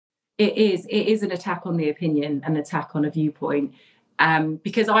It is an attack on the opinion, an attack on a viewpoint,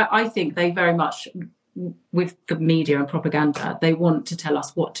 because I think they very much, with the media and propaganda, they want to tell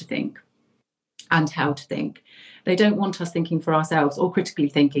us what to think and how to think. They don't want us thinking for ourselves or critically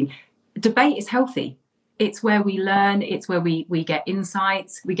thinking. Debate is healthy. It's where we learn, it's where we get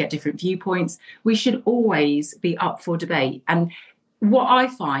insights, we get different viewpoints. We should always be up for debate. And what I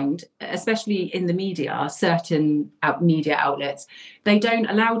find, especially in the media, certain media outlets, they don't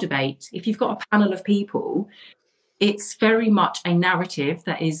allow debate. If you've got a panel of people, it's very much a narrative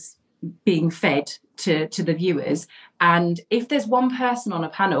that is being fed to the viewers. And if there's one person on a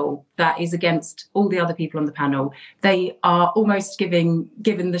panel that is against all the other people on the panel, they are almost given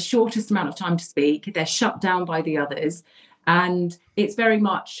the shortest amount of time to speak. They're shut down by the others. And it's very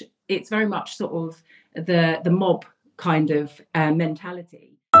much sort of the mob kind of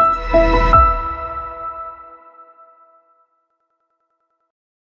mentality.